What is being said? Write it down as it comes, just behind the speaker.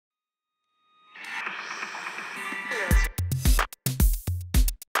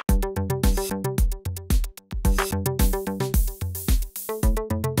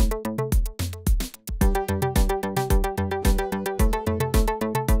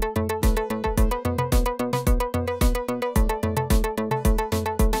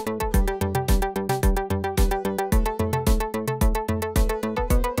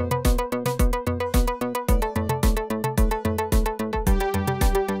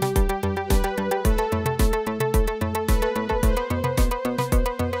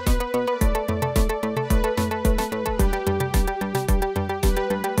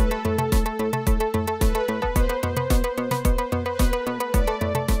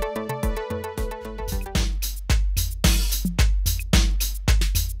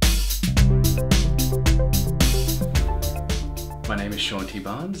is Sean T.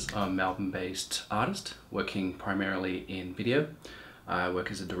 Barnes. I'm a Melbourne-based artist working primarily in video. I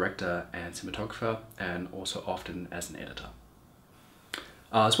work as a director and cinematographer and also often as an editor.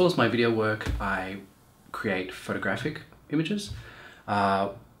 As well as my video work, I create photographic images.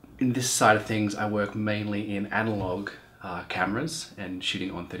 In this side of things, I work mainly in analog cameras and shooting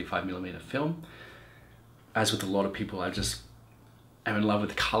on 35mm film. As with a lot of people, I just am in love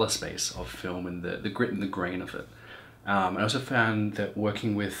with the color space of film and the grit and the grain of it. I also found that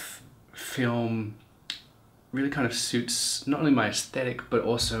working with film really kind of suits not only my aesthetic but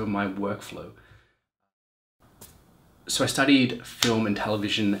also my workflow. So I studied film and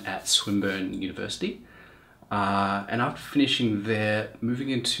television at Swinburne University, and after finishing there,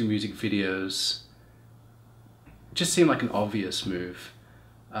 moving into music videos just seemed like an obvious move.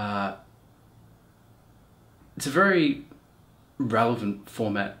 It's a very relevant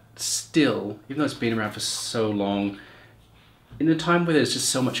format still, even though it's been around for so long. In a time where there's just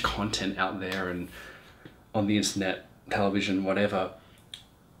so much content out there and on the internet, television, whatever,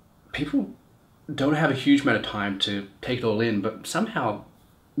 people don't have a huge amount of time to take it all in, but somehow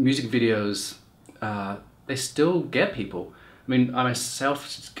music videos, they still get people. I mean, I myself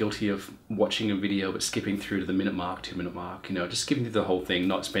is guilty of watching a video but skipping through to the minute mark, 2-minute mark, you know, just skipping through the whole thing,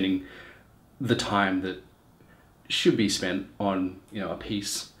 not spending the time that should be spent on, you know, a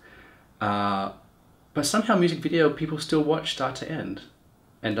piece. But somehow music video people still watch start to end,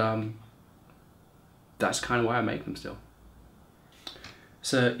 and that's kind of why I make them still.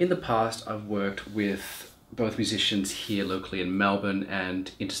 So in the past, I've worked with both musicians here locally in Melbourne and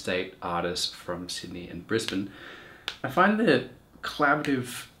interstate artists from Sydney and Brisbane. I find the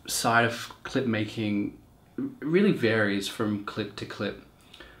collaborative side of clip making really varies from clip to clip.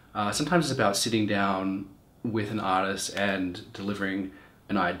 Sometimes it's about sitting down with an artist and delivering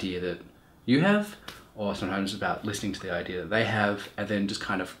an idea that you have, or sometimes about listening to the idea that they have and then just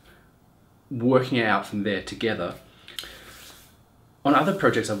kind of working it out from there together. On other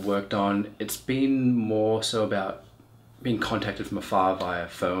projects I've worked on, it's been more so about being contacted from afar via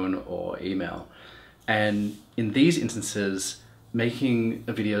phone or email. And in these instances, making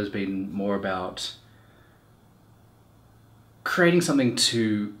a video has been more about creating something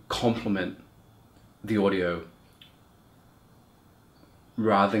to complement the audio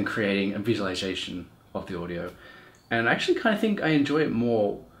rather than creating a visualization of the audio. And I actually kind of think I enjoy it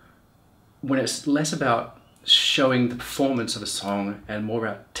more when it's less about showing the performance of a song and more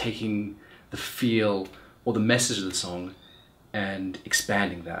about taking the feel or the message of the song and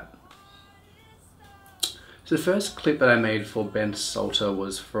expanding that. So the first clip that I made for Ben Salter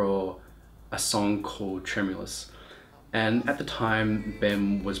was for a song called Tremulous. And at the time,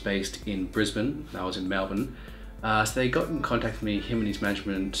 Ben was based in Brisbane, and I was in Melbourne. So they got in contact with me, him and his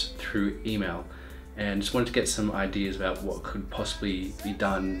management, through email, and just wanted to get some ideas about what could possibly be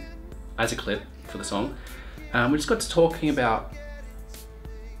done as a clip for the song. We just got to talking about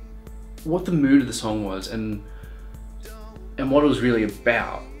what the mood of the song was and what it was really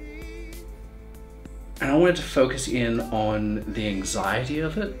about. And I wanted to focus in on the anxiety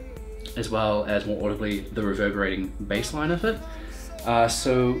of it, as well as more audibly the reverberating bass line of it.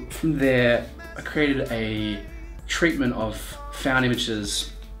 So from there, I created a treatment of found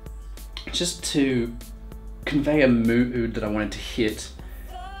images just to convey a mood that I wanted to hit,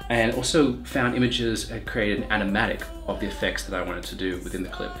 and also found images and created an animatic of the effects that I wanted to do within the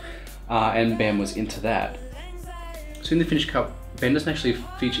clip. And Ben was into that. So in the finished cut, Ben doesn't actually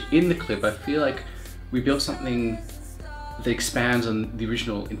feature in the clip. I feel like we built something that expands on the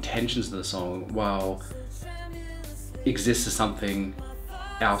original intentions of the song while exists as something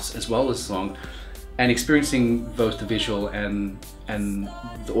else as well as the song, and experiencing both the visual and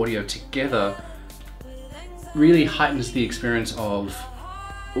the audio together really heightens the experience of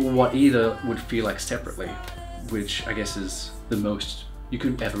what either would feel like separately, which I guess is the most you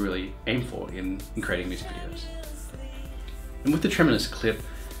could ever really aim for in creating music videos. And with the Tremulous clip,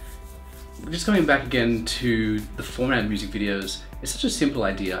 just going back again to the format of music videos, it's such a simple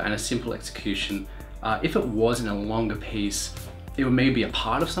idea and a simple execution. If it was in a longer piece, it would maybe be a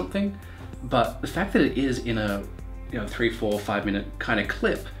part of something, but the fact that it is in a 3, 4, 5 minute kind of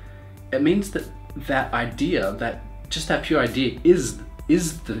clip, it means that that idea, that pure idea is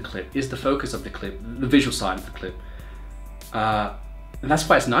the clip, is the focus of the clip, the visual side of the clip. And that's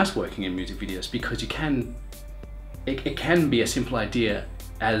why it's nice working in music videos, because it can be a simple idea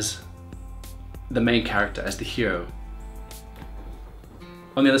as the main character, as the hero.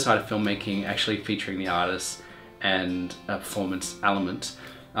 On the other side of filmmaking, actually featuring the artist and a performance element,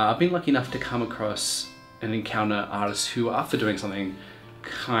 I've been lucky enough to come across and encounter artists who, after doing something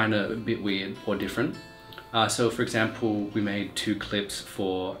kind of a bit weird or different, So for example, we made 2 clips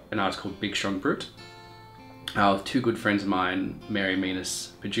for an artist called Big Strong Brute. 2 good friends of mine, Mary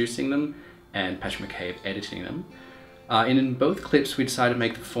Menas producing them and Patrick McCabe editing them. And in both clips we decided to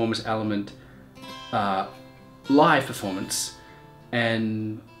make the performance element live performance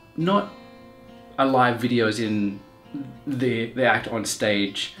and not a live video as in the act on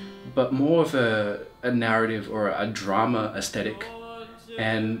stage, but more of a narrative or a drama aesthetic,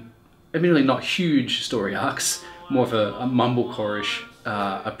 and admittedly not huge story arcs, more of a mumblecore-ish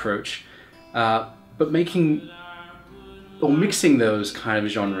approach, but making or mixing those kind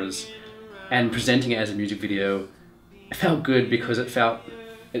of genres and presenting it as a music video, it felt good because it felt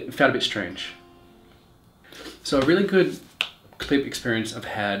a bit strange. So a really good clip experience I've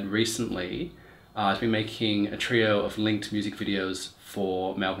had recently has been making a trio of linked music videos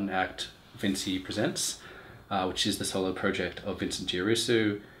for Melbourne act Vinci Presents, which is the solo project of Vincent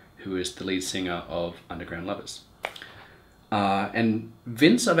Giarusu, who is the lead singer of Underground Lovers. And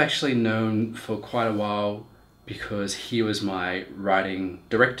Vince I've actually known for quite a while because he was my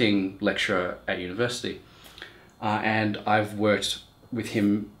directing lecturer at university. And I've worked with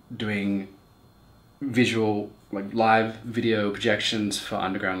him doing visual, like live video projections for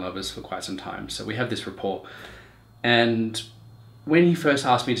Underground Lovers for quite some time. So we have this rapport. And when he first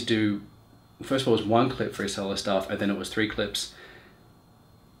asked me to do, first of all it was 1 clip for his solo stuff, and then it was 3 clips,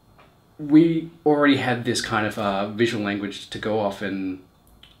 we already had this kind of visual language to go off, and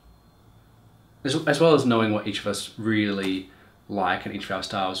as well as knowing what each of us really like and each of our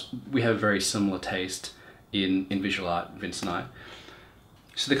styles, we have a very similar taste in visual art, Vince and I.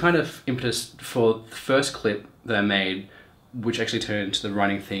 So the kind of impetus for the first clip that I made, which actually turned into the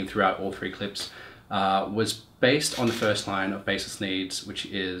running theme throughout all 3 clips, was based on the first line of Baseless Needs, which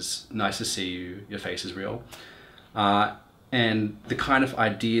is "Nice to see you, your face is real." And the kind of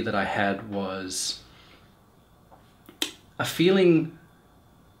idea that I had was a feeling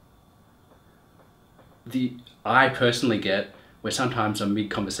I personally get where sometimes I'm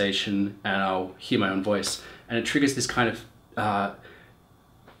mid-conversation and I'll hear my own voice and it triggers this kind of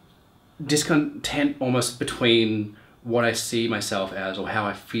discontent almost between what I see myself as or how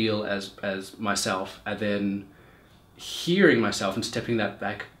I feel as myself, and then hearing myself and stepping that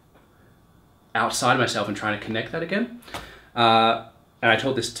back outside myself and trying to connect that again. And I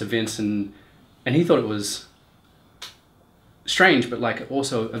told this to Vince and he thought it was strange, but like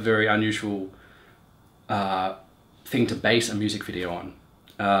also a very unusual thing to base a music video on.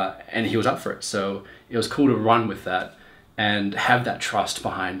 And he was up for it. So it was cool to run with that and have that trust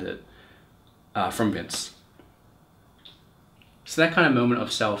behind it from Vince. So that kind of moment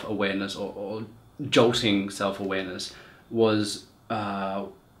of self-awareness or jolting self-awareness was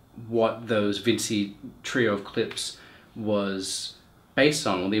what those Vinci trio of clips was based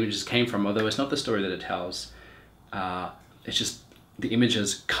on, or the images came from, although it's not the story that it tells. It's just the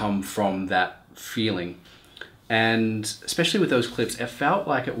images come from that feeling. And especially with those clips, it felt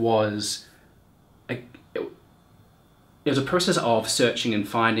like it was a process of searching and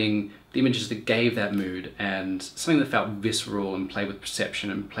finding the images that gave that mood, and something that felt visceral and played with perception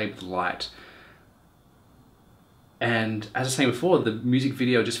and played with light. And as I was saying before, the music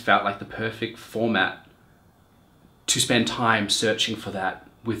video just felt like the perfect format to spend time searching for that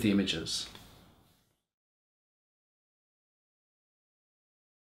with the images.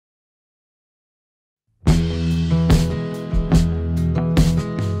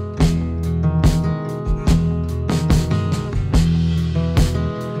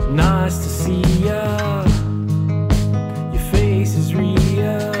 Nice to see ya, your face is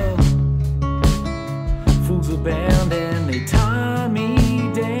real. Fools abound and they tie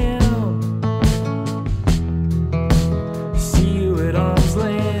me down. See you at arm's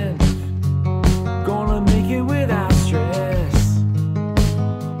length, gonna make it without stress.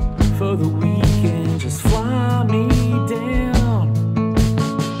 For the weekend, just fly me down.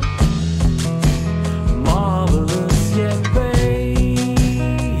 Marvelous yet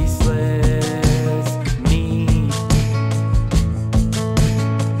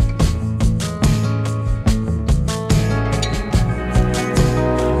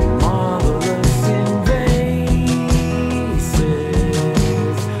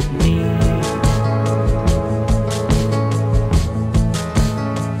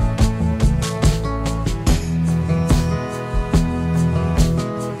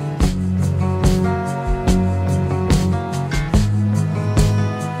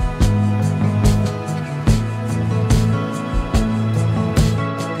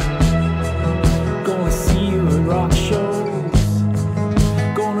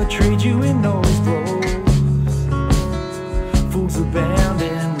trade you in those bros. Fools abound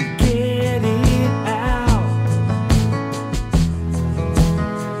and we get it out.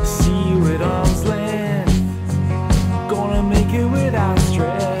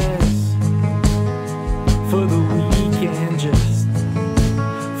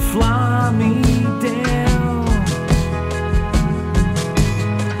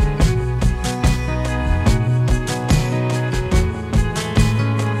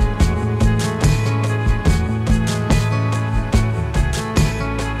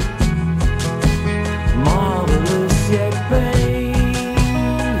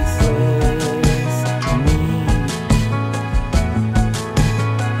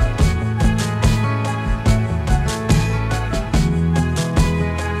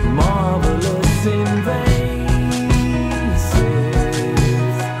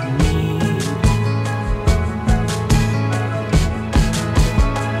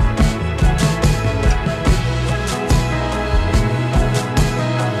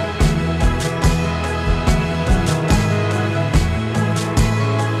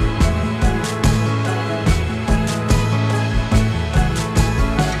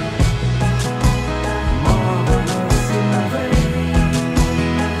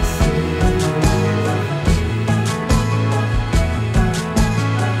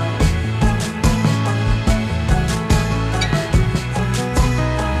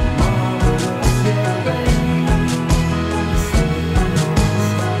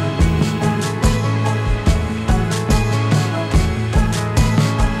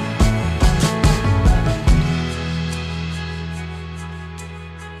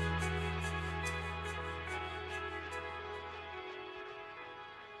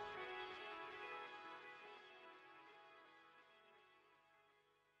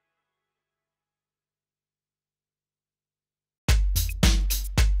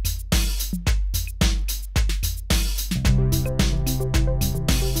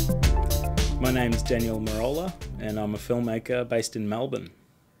 My name's Daniel Marolla and I'm a filmmaker based in Melbourne.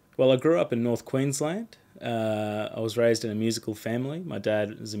 Well, I grew up in North Queensland. I was raised in a musical family. My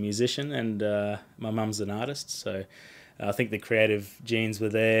dad is a musician and my mum's an artist, so I think the creative genes were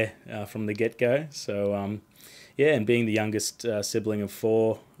there from the get-go. So yeah, and being the youngest sibling of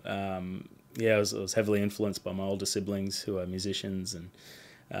four, yeah, I was heavily influenced by my older siblings who are musicians,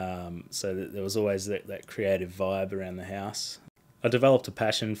 and so there was always that creative vibe around the house. I developed a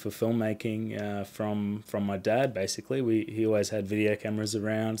passion for filmmaking from my dad. Basically, he always had video cameras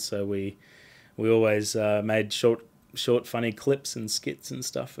around, so we always made short funny clips and skits and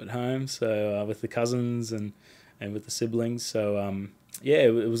stuff at home. So with the cousins and with the siblings. So yeah,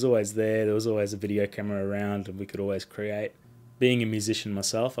 it was always there. There was always a video camera around, and we could always create. Being a musician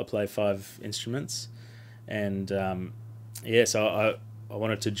myself, I play 5 instruments, and yeah, so I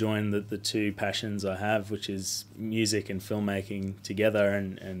wanted to join the two passions I have, which is music and filmmaking together,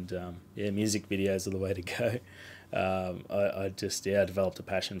 and yeah, music videos are the way to go. I developed a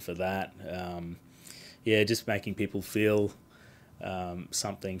passion for that. Yeah, just making people feel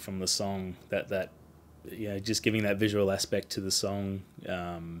something from the song, that you know, just giving that visual aspect to the song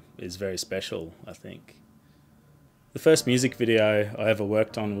is very special, I think. The first music video I ever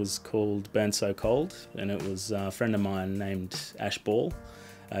worked on was called Burn So Cold, and it was a friend of mine named Ash Ball.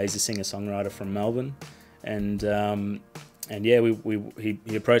 He's a singer-songwriter from Melbourne, and yeah,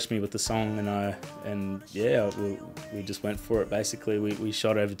 he approached me with the song, and yeah, we just went for it. Basically, we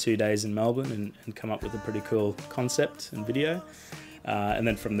shot over 2 days in Melbourne and come up with a pretty cool concept and video, and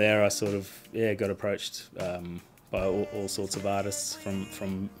then from there I sort of got approached by all sorts of artists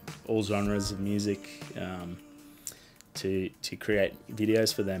from all genres of music. To create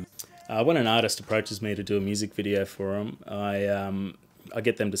videos for them. When an artist approaches me to do a music video for them, I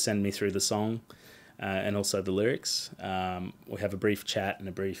get them to send me through the song and also the lyrics. We have a brief chat and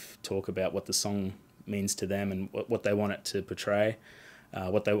a brief talk about what the song means to them and what they want it to portray,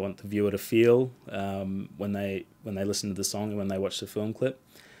 what they want the viewer to feel when they listen to the song and when they watch the film clip.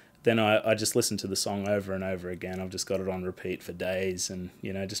 Then I just listen to the song over and over again. I've just got it on repeat for days, and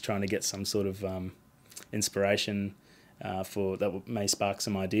you know, just trying to get some sort of inspiration for that may spark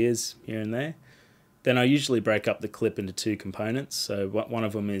some ideas here and there. Then I usually break up the clip into 2 components. So one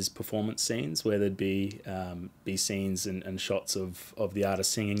of them is performance scenes, where there'd be scenes and shots of the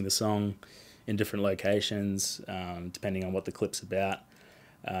artist singing the song in different locations, depending on what the clip's about.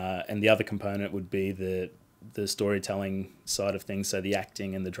 And the other component would be the storytelling side of things, so the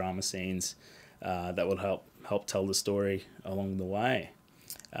acting and the drama scenes that will help tell the story along the way.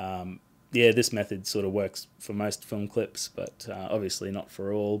 Yeah, this method sort of works for most film clips, but obviously not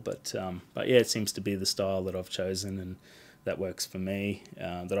for all. But yeah, it seems to be the style that I've chosen, and that works for me,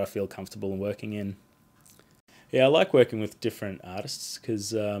 that I feel comfortable in working in. Yeah, I like working with different artists because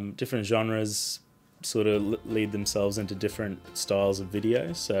different genres sort of lead themselves into different styles of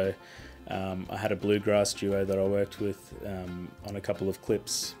video. So I had a bluegrass duo that I worked with on a couple of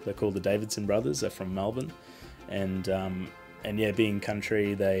clips. They're called the Davidson Brothers. They're from Melbourne, and yeah, being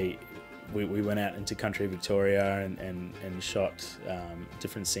country, we went out into country Victoria and shot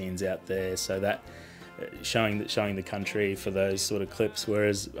different scenes out there, so that showing the country for those sort of clips,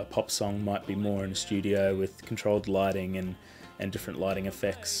 whereas a pop song might be more in a studio with controlled lighting and different lighting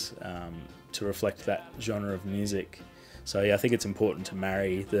effects to reflect that genre of music. So yeah, I think it's important to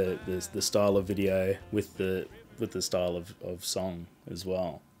marry the style of video with the style of song as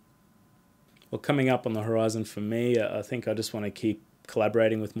well. Well, coming up on the horizon for me, I think I just want to keep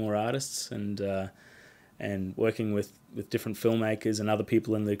collaborating with more artists and working with different filmmakers and other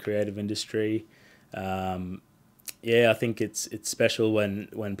people in the creative industry. Yeah, I think it's special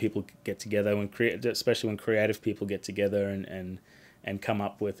when people get together, especially when creative people get together and come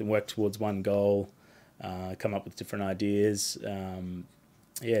up with and work towards one goal, come up with different ideas.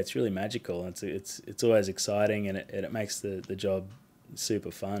 Yeah, it's really magical. It's always exciting, and it makes the job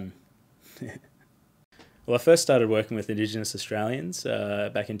super fun. Well, I first started working with Indigenous Australians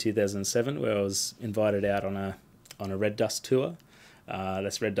back in 2007, where I was invited out on a Red Dust tour.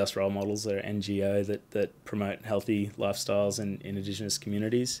 That's Red Dust Role Models. They're an NGO that promote healthy lifestyles in Indigenous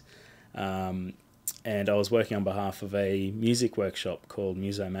communities. And I was working on behalf of a music workshop called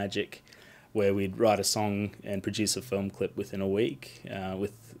Muso Magic, where we'd write a song and produce a film clip within a week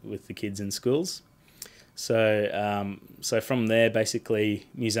with the kids in schools. So from there, basically,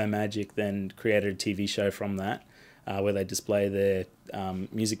 Muso Magic then created a TV show from that, where they display their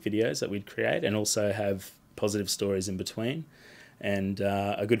music videos that we'd create and also have positive stories in between. And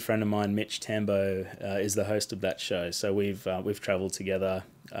a good friend of mine, Mitch Tambo, is the host of that show. So we've travelled together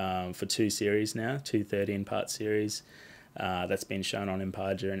for 2 series now, 2 13-part series that's been shown on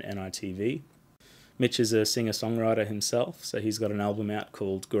Impaja and NITV. Mitch is a singer-songwriter himself, so he's got an album out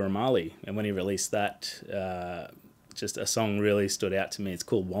called Gurumali, and when he released that, just a song really stood out to me. It's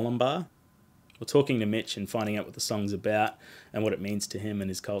called Wollumbar. Well, talking to Mitch and finding out what the song's about and what it means to him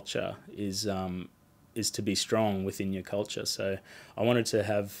and his culture is to be strong within your culture. So I wanted to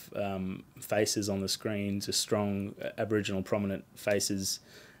have faces on the screen, just strong Aboriginal prominent faces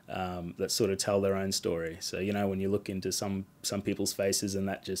that sort of tell their own story. So, you know, when you look into some people's faces, and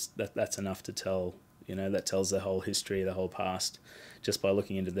that's enough to tell, you know, that tells their whole history, their whole past, just by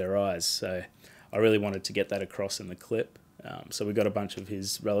looking into their eyes. So I really wanted to get that across in the clip. So we got a bunch of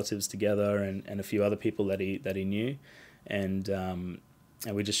his relatives together and a few other people that he knew, and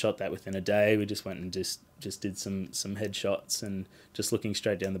we just shot that within a day. We just went and just did some headshots and just looking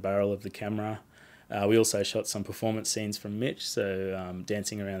straight down the barrel of the camera. We also shot some performance scenes from Mitch, so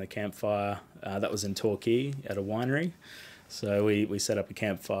dancing around the campfire. That was in Torquay at a winery. So we set up a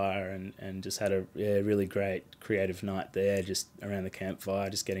campfire and just had a really great creative night there, just around the campfire,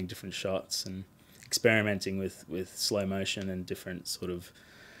 just getting different shots and experimenting with slow motion and different sort of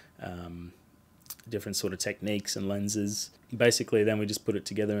techniques and lenses. Basically, then we just put it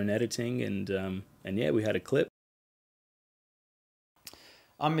together in editing, and yeah, we had a clip.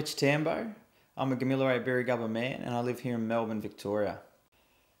 I'm Mitch Tambo. I'm a Gamilarate Birrigubba man, and I live here in Melbourne, Victoria.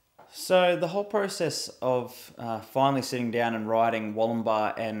 So the whole process of finally sitting down and writing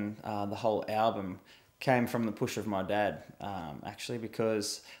Wollumbar and the whole album came from the push of my dad, actually,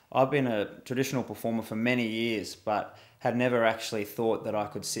 because I've been a traditional performer for many years, but had never actually thought that I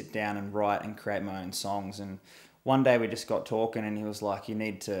could sit down and write and create my own songs. And one day we just got talking, and he was like, you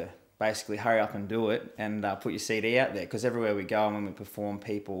need to basically hurry up and do it and put your CD out there, because everywhere we go and when we perform,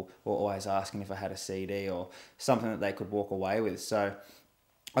 people were always asking if I had a CD or something that they could walk away with. So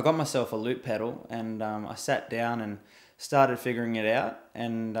I got myself a loop pedal, and I sat down and started figuring it out,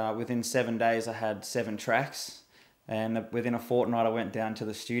 and within 7 days I had 7 tracks, and within a fortnight I went down to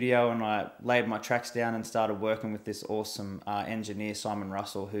the studio and I laid my tracks down and started working with this awesome engineer, Simon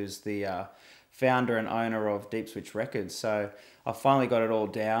Russell, who's the founder and owner of Deep Switch Records. So I finally got it all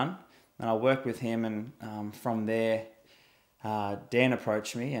down, and I worked with him, and from there Dan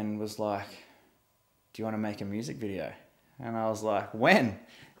approached me and was like, do you want to make a music video? And I was like, when?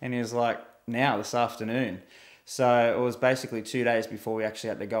 And he was like, now, this afternoon. So it was basically 2 days before we actually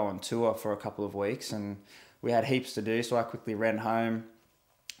had to go on tour for a couple of weeks, and we had heaps to do. So I quickly ran home,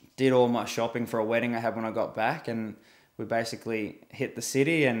 did all my shopping for a wedding I had when I got back, and we basically hit the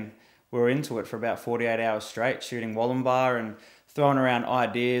city, and we were into it for about 48 hours straight, shooting Wollumbar and throwing around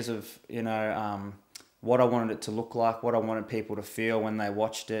ideas of, you know, what I wanted it to look like, what I wanted people to feel when they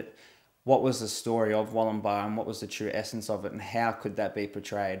watched it, what was the story of Wollumbar and what was the true essence of it, and how could that be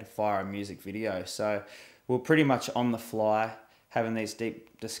portrayed via a music video. So we're pretty much on the fly, having these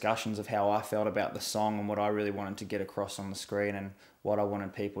deep discussions of how I felt about the song and what I really wanted to get across on the screen and what I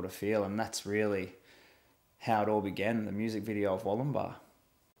wanted people to feel. And that's really how it all began, the music video of Wollumbar.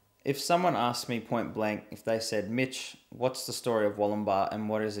 If someone asked me point blank, if they said, Mitch, what's the story of Wollumbar and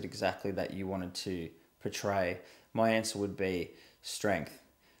what is it exactly that you wanted to portray? My answer would be strength.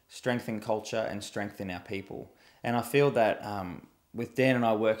 Strength in culture and strength in our people. And I feel that with Dan and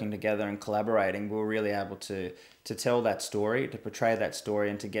I working together and collaborating, we were really able to tell that story, to portray that story,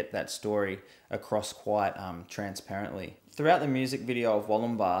 and to get that story across quite transparently. Throughout the music video of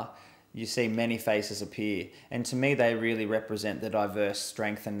Wollumbar, you see many faces appear, and to me they really represent the diverse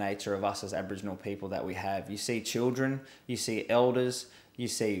strength and nature of us as Aboriginal people that we have. You see children, you see elders, you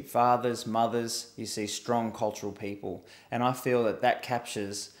see fathers, mothers, you see strong cultural people, and I feel that that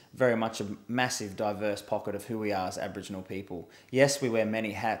captures very much a massive diverse pocket of who we are as Aboriginal people. Yes, we wear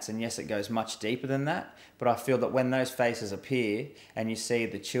many hats, and yes, it goes much deeper than that, but I feel that when those faces appear and you see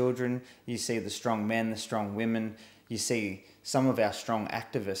the children, you see the strong men, the strong women, you see some of our strong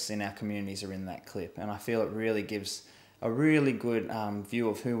activists in our communities are in that clip, and I feel it really gives a really good view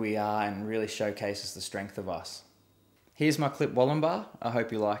of who we are and really showcases the strength of us. Here's my clip Wollumbar. I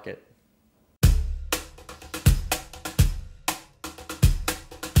hope you like it.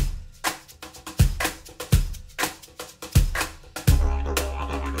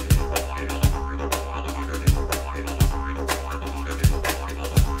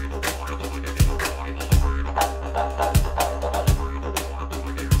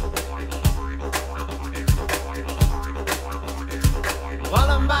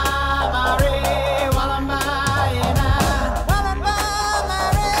 Wollumbar.